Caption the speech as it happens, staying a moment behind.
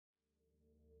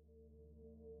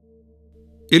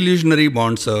illusionary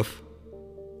bonds of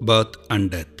birth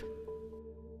and death.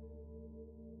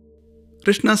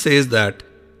 Krishna says that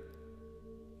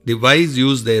the wise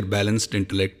use their balanced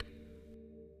intellect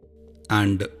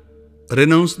and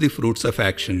renounce the fruits of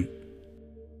action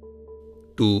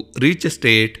to reach a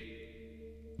state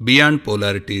beyond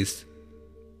polarities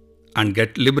and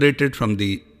get liberated from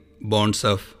the bonds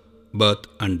of birth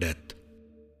and death.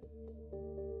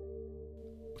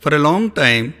 For a long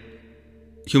time,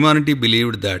 humanity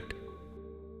believed that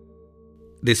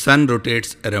the sun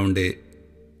rotates around a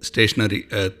stationary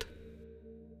earth,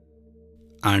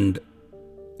 and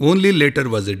only later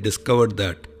was it discovered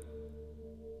that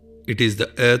it is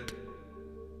the earth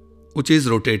which is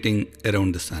rotating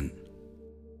around the sun.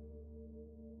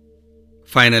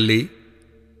 Finally,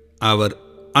 our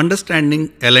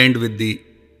understanding aligned with the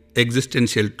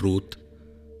existential truth,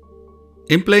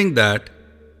 implying that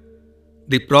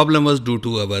the problem was due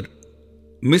to our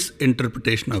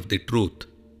misinterpretation of the truth,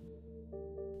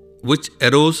 which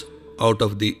arose out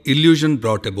of the illusion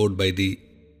brought about by the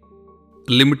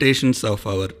limitations of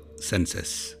our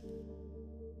senses.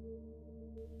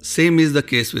 Same is the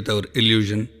case with our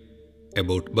illusion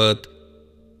about birth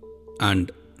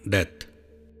and death.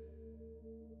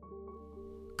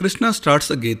 Krishna starts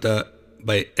the Gita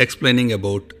by explaining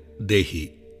about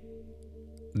Dehi,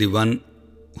 the one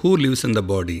who lives in the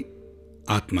body,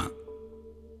 Atma,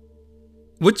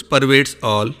 which pervades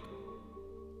all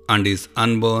and is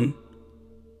unborn,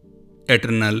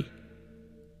 eternal,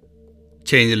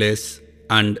 changeless,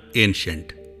 and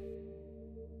ancient.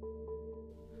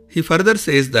 He further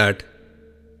says that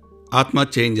Atma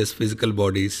changes physical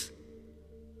bodies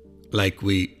like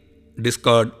we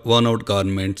discard worn out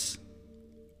garments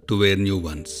to wear new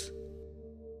ones.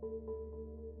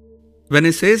 When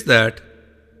he says that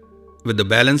with the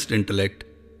balanced intellect,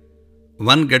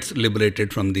 one gets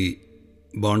liberated from the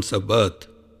bonds of birth,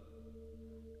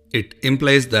 it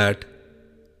implies that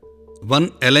one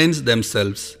aligns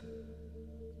themselves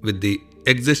with the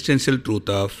existential truth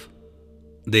of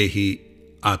Dehi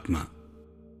Atma.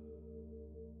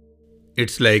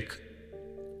 It's like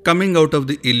coming out of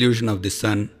the illusion of the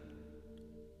sun,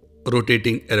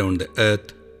 rotating around the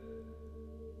earth,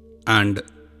 and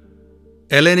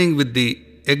aligning with the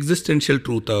existential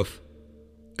truth of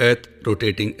earth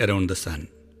rotating around the sun.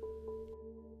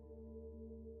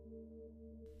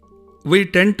 We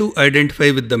tend to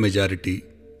identify with the majority,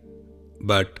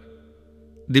 but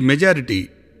the majority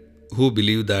who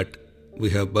believe that we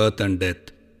have birth and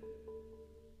death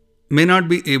may not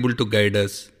be able to guide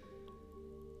us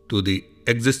to the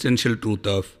existential truth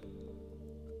of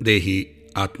Dehi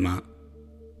Atma,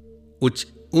 which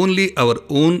only our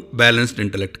own balanced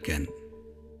intellect can.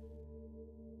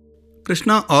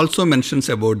 Krishna also mentions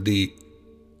about the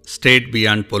state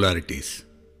beyond polarities.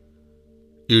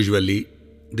 Usually,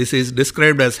 this is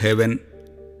described as heaven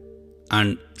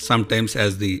and sometimes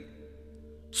as the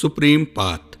supreme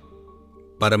path,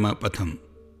 Paramapatham,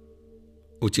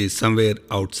 which is somewhere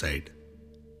outside.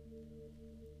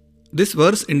 This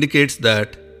verse indicates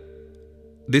that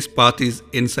this path is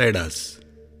inside us.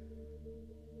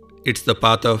 It's the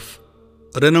path of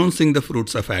renouncing the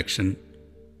fruits of action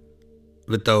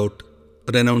without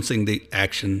renouncing the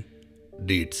action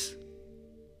deeds.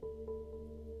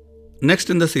 Next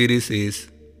in the series is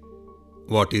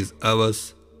what is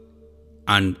ours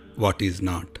and what is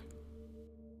not.